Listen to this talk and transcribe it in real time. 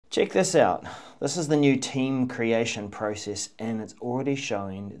Check this out. This is the new team creation process, and it's already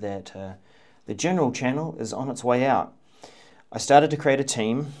showing that the general channel is on its way out. I started to create a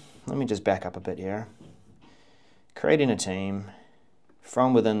team. Let me just back up a bit here. Creating a team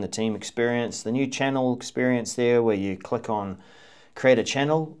from within the team experience, the new channel experience there where you click on create a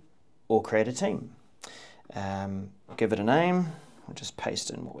channel or create a team. Give it a name. I'll just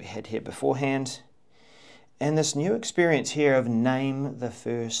paste in what we had here beforehand. And this new experience here of name the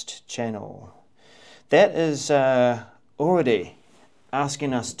first channel. That is already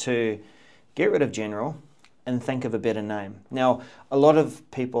asking us to get rid of general and think of a better name. Now, a lot of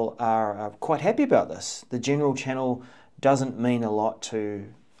people are quite happy about this. The general channel doesn't mean a lot to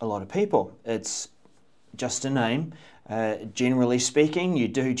a lot of people. It's just a name. Generally speaking, you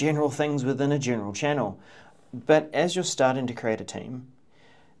do general things within a general channel. But as you're starting to create a team,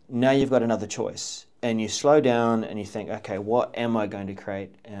 now you've got another choice. And you slow down and you think, okay, what am I going to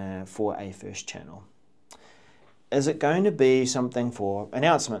create for a first channel? Is it going to be something for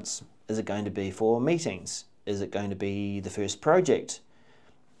announcements? Is it going to be for meetings? Is it going to be the first project?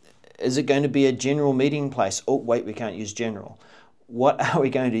 Is it going to be a general meeting place? Oh, wait, we can't use general. What are we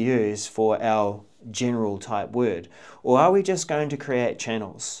going to use for our general type word? Or are we just going to create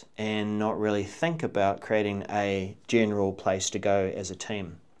channels and not really think about creating a general place to go as a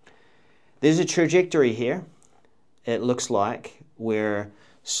team? There's a trajectory here. It looks like we're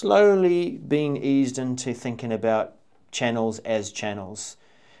slowly being eased into thinking about channels as channels.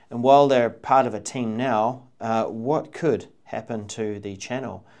 And while they're part of a team now, what could happen to the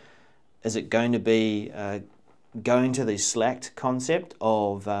channel? Is it going to be going to the Slack concept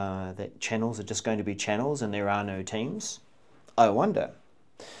of that channels are just going to be channels and there are no teams? I wonder.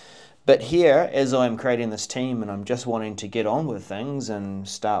 But here, as I'm creating this team and I'm just wanting to get on with things and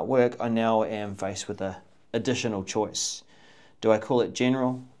start work, I now am faced with an additional choice. Do I call it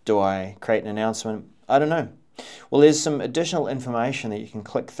general? Do I create an announcement? I don't know. Well, there's some additional information that you can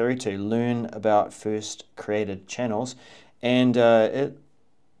click through to learn about first created channels, and it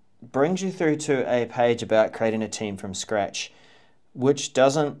brings you through to a page about creating a team from scratch, which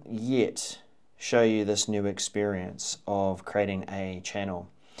doesn't yet show you this new experience of creating a channel.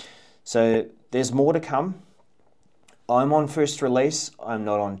 So there's more to come. I'm on first release. I'm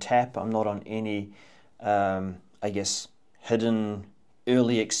not on tap. I'm not on any, I guess, hidden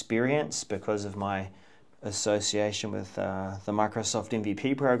early experience because of my association with the Microsoft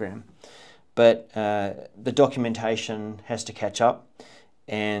MVP program. But the documentation has to catch up,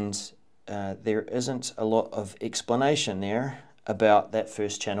 and there isn't a lot of explanation there about that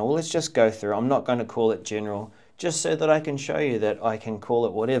first channel. Well, let's just go through. I'm not going to call it general, just so that I can show you that I can call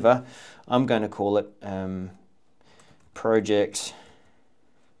it whatever. I'm going to call it Project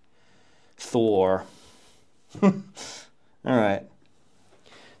Thor. All right.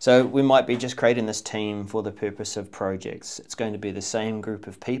 So we might be just creating this team for the purpose of projects. It's going to be the same group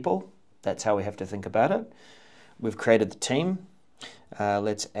of people. That's how we have to think about it. We've created the team.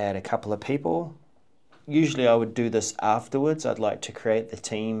 Let's add a couple of people. Usually I would do this afterwards. I'd like to create the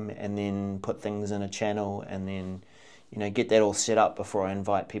team and then put things in a channel and then, get that all set up before I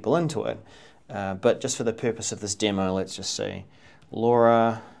invite people into it. But just for the purpose of this demo, let's just say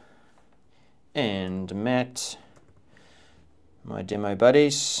Laura and Matt, my demo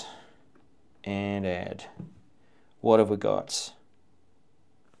buddies, and add. What have we got?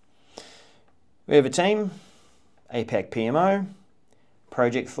 We have a team, APAC PMO,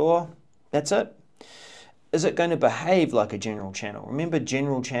 Project Thor. That's it. Is it going to behave like a general channel? Remember,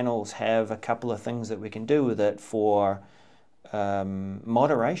 general channels have a couple of things that we can do with it for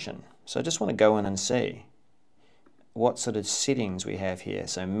moderation. So I just want to go in and see what sort of settings we have here.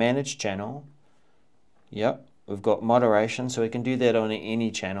 So manage channel. Yep, we've got moderation, so we can do that on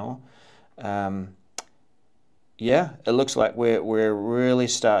any channel. Yeah, it looks like we're really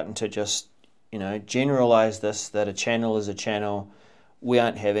starting to just generalize this, that a channel is a channel. We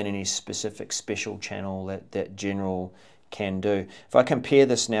aren't having any specific special channel that general can do. If I compare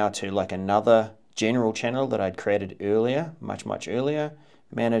this now to like another general channel that I'd created earlier, much earlier,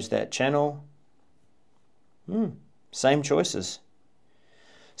 manage that channel, same choices.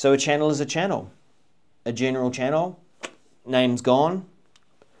 So a channel is a channel. A general channel, name's gone.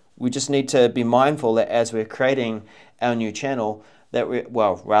 We just need to be mindful that as we're creating our new channel,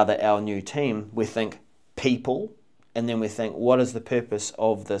 that our new team, we think people, and then we think, what is the purpose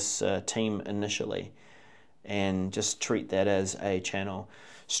of this team initially? And just treat that as a channel.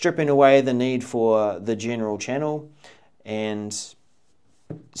 Stripping away the need for the general channel and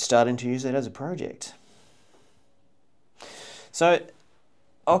starting to use it as a project. So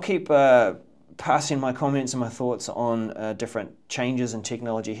I'll keep passing my comments and my thoughts on different changes in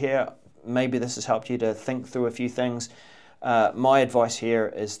technology here. Maybe this has helped you to think through a few things. My advice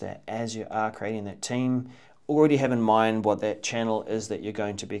here is that as you are creating that team, already have in mind what that channel is that you're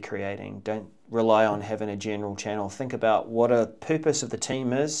going to be creating. Don't rely on having a general channel. Think about what a purpose of the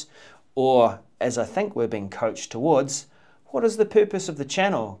team is, or as I think we're being coached towards, what is the purpose of the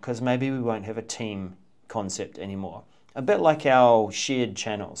channel? Because maybe we won't have a team concept anymore. A bit like our shared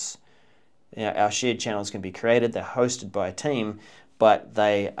channels. You know, our shared channels can be created, they're hosted by a team, but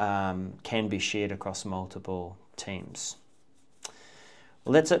they can be shared across multiple teams.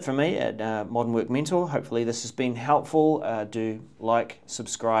 Well, that's it for me at Modern Work Mentor. Hopefully this has been helpful. Do like,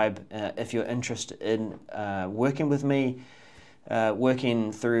 subscribe if you're interested in working with me,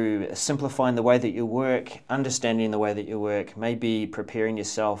 working through simplifying the way that you work, understanding the way that you work, maybe preparing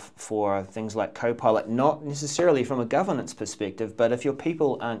yourself for things like Copilot, not necessarily from a governance perspective, but if your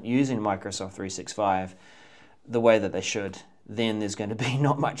people aren't using Microsoft 365 the way that they should, then there's going to be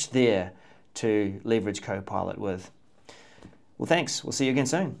not much there to leverage Copilot with. Well, thanks. We'll see you again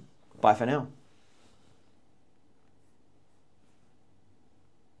soon. Bye for now.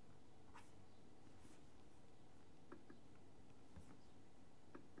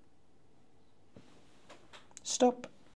 Stop.